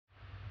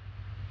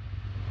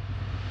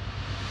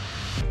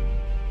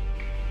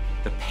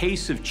The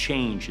pace of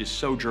change is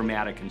so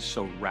dramatic and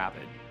so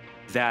rapid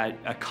that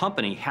a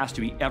company has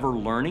to be ever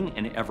learning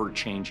and ever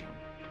changing.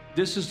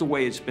 This is the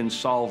way it's been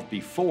solved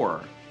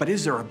before, but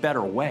is there a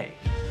better way?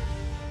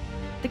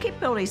 The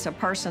capabilities of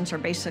Parsons are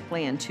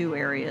basically in two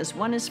areas.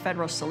 One is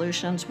federal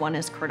solutions, one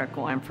is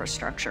critical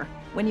infrastructure.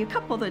 When you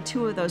couple the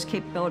two of those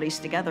capabilities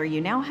together, you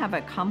now have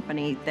a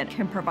company that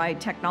can provide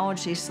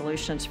technology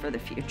solutions for the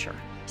future.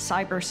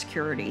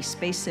 Cybersecurity,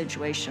 space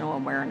situational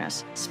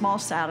awareness, small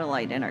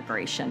satellite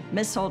integration,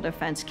 missile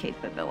defense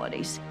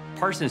capabilities.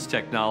 Parsons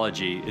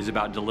technology is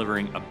about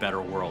delivering a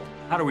better world.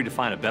 How do we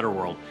define a better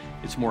world?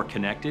 It's more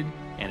connected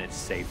and it's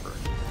safer.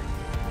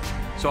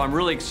 So I'm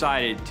really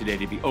excited today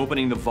to be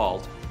opening the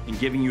vault and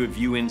giving you a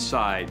view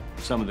inside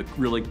some of the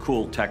really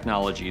cool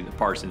technology that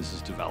Parsons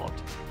has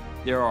developed.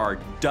 There are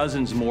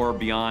dozens more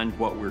beyond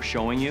what we're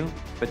showing you,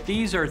 but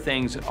these are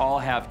things that all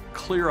have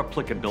clear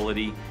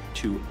applicability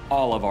to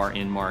all of our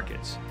end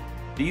markets.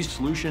 These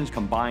solutions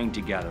combine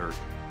together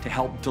to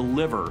help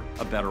deliver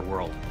a better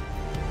world.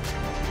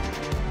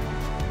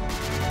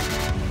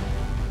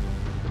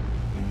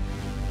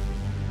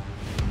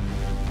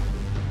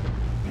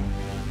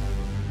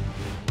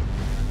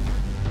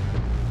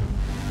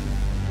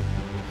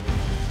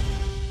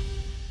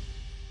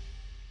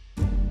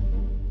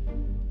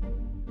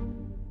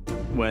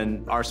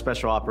 When our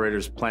special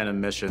operators plan a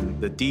mission,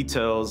 the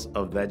details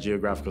of that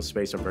geographical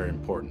space are very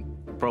important.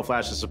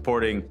 ProFlash is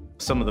supporting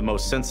some of the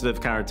most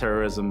sensitive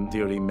counterterrorism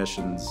DoD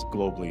missions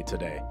globally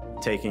today.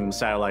 Taking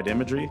satellite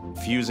imagery,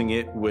 fusing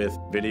it with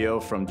video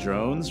from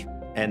drones,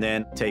 and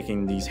then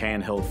taking these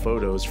handheld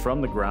photos from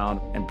the ground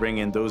and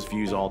bringing those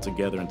views all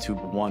together into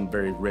one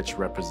very rich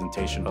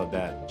representation of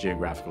that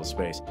geographical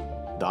space.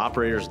 The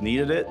operators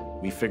needed it.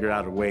 We figured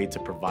out a way to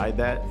provide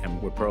that,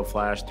 and with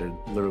ProFlash,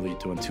 they're literally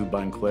doing 2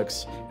 button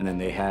clicks, and then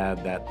they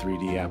have that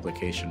 3D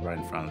application right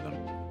in front of them.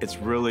 It's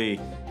really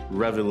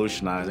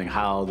revolutionizing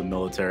how the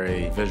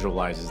military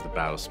visualizes the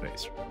battle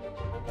space.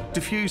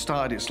 Diffuse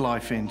started its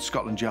life in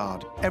Scotland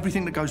Yard.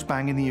 Everything that goes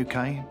bang in the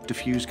UK,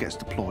 Diffuse gets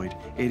deployed.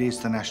 It is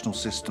the national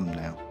system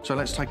now. So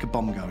let's take a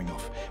bomb going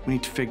off. We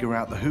need to figure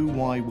out the who,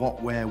 why,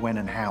 what, where, when,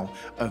 and how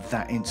of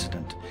that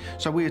incident.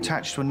 So we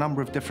attach to a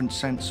number of different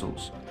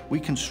sensors. We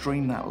can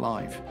stream that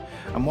live.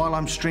 And while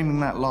I'm streaming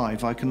that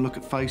live, I can look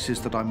at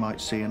faces that I might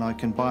see, and I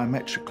can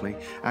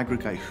biometrically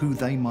aggregate who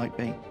they might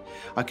be.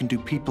 I can do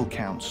people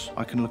counts.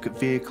 I can look at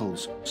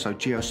vehicles. So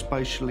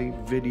geospatially,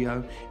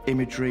 video,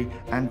 imagery,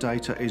 and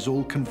data is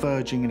all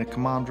converging in a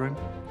command room.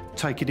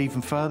 Take it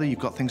even further, you've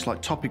got things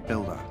like Topic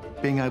Builder,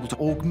 being able to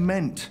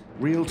augment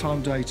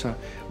real-time data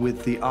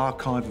with the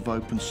archive of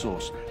open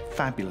source.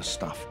 Fabulous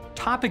stuff.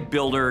 Topic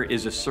Builder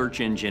is a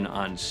search engine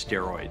on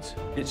steroids.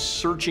 It's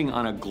searching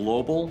on a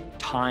global,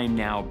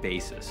 time-now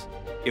basis.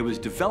 It was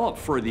developed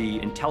for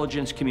the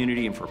intelligence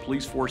community and for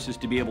police forces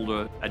to be able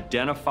to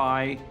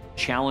identify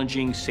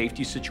challenging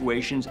safety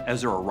situations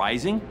as they're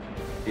arising.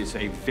 It's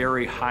a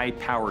very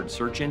high-powered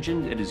search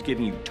engine that is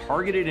giving you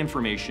targeted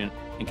information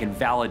and can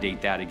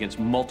validate that against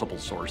multiple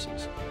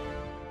sources.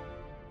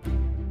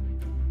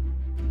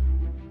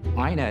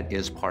 iNet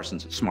is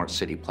Parsons' smart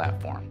city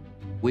platform.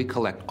 We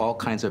collect all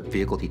kinds of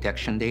vehicle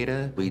detection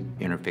data. We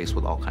interface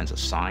with all kinds of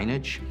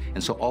signage.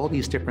 And so all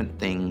these different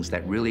things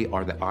that really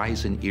are the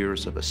eyes and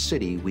ears of a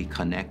city, we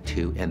connect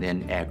to and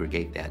then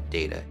aggregate that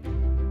data.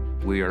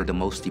 We are the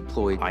most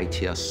deployed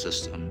ITS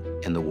system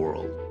in the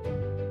world.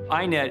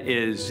 iNet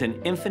is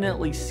an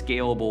infinitely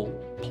scalable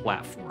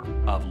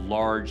platform of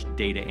large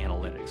data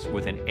analytics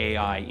with an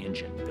AI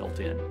engine built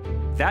in.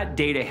 That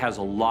data has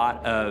a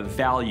lot of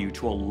value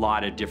to a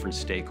lot of different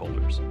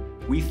stakeholders.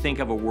 We think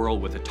of a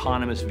world with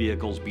autonomous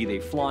vehicles, be they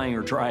flying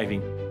or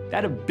driving.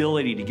 That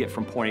ability to get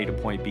from point A to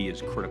point B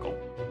is critical.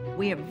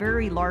 We have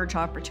very large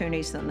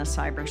opportunities in the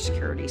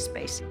cybersecurity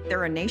space.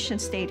 There are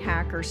nation-state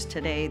hackers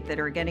today that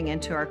are getting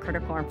into our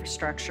critical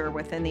infrastructure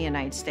within the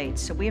United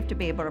States, so we have to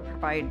be able to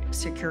provide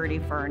security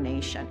for our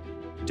nation.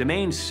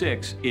 Domain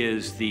 6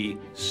 is the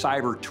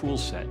cyber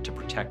toolset to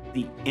protect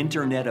the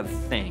Internet of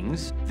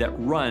Things that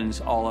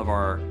runs all of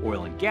our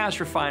oil and gas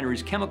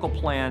refineries, chemical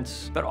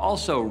plants, but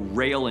also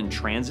rail and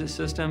transit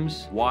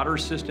systems, water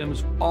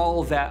systems,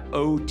 all that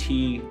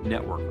OT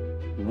network.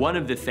 One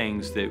of the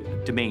things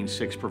that Domain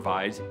 6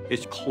 provides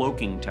is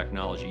cloaking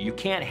technology. You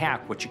can't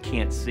hack what you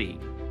can't see.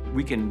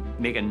 We can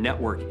make a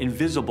network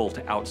invisible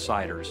to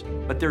outsiders,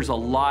 but there's a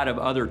lot of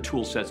other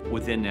tool sets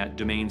within that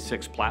Domain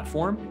 6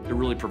 platform that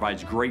really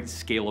provides great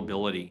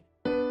scalability.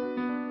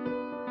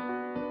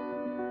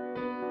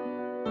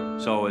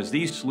 So as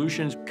these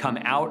solutions come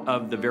out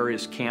of the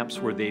various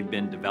camps where they've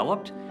been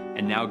developed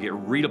and now get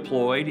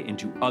redeployed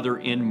into other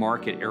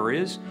in-market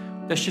areas,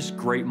 that's just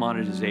great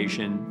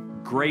monetization,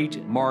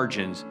 great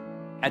margins.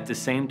 At the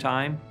same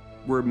time,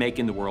 we're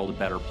making the world a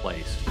better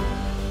place.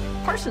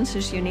 Parsons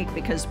is unique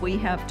because we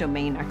have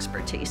domain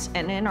expertise,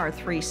 and in our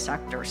 3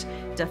 sectors,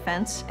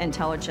 defense,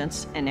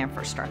 intelligence, and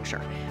infrastructure.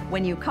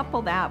 When you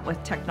couple that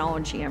with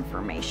technology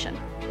information,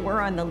 we're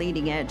on the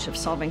leading edge of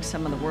solving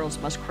some of the world's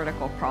most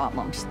critical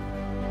problems.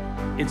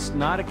 It's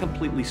not a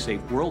completely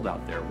safe world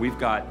out there. We've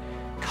got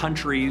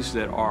countries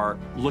that are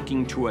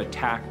looking to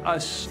attack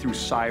us through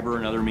cyber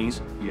and other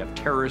means. You have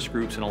terrorist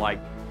groups and the like.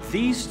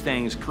 These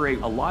things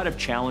create a lot of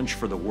challenge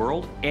for the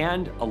world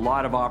and a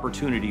lot of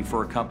opportunity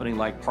for a company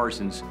like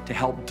Parsons to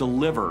help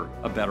deliver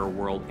a better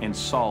world and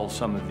solve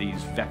some of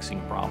these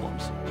vexing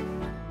problems.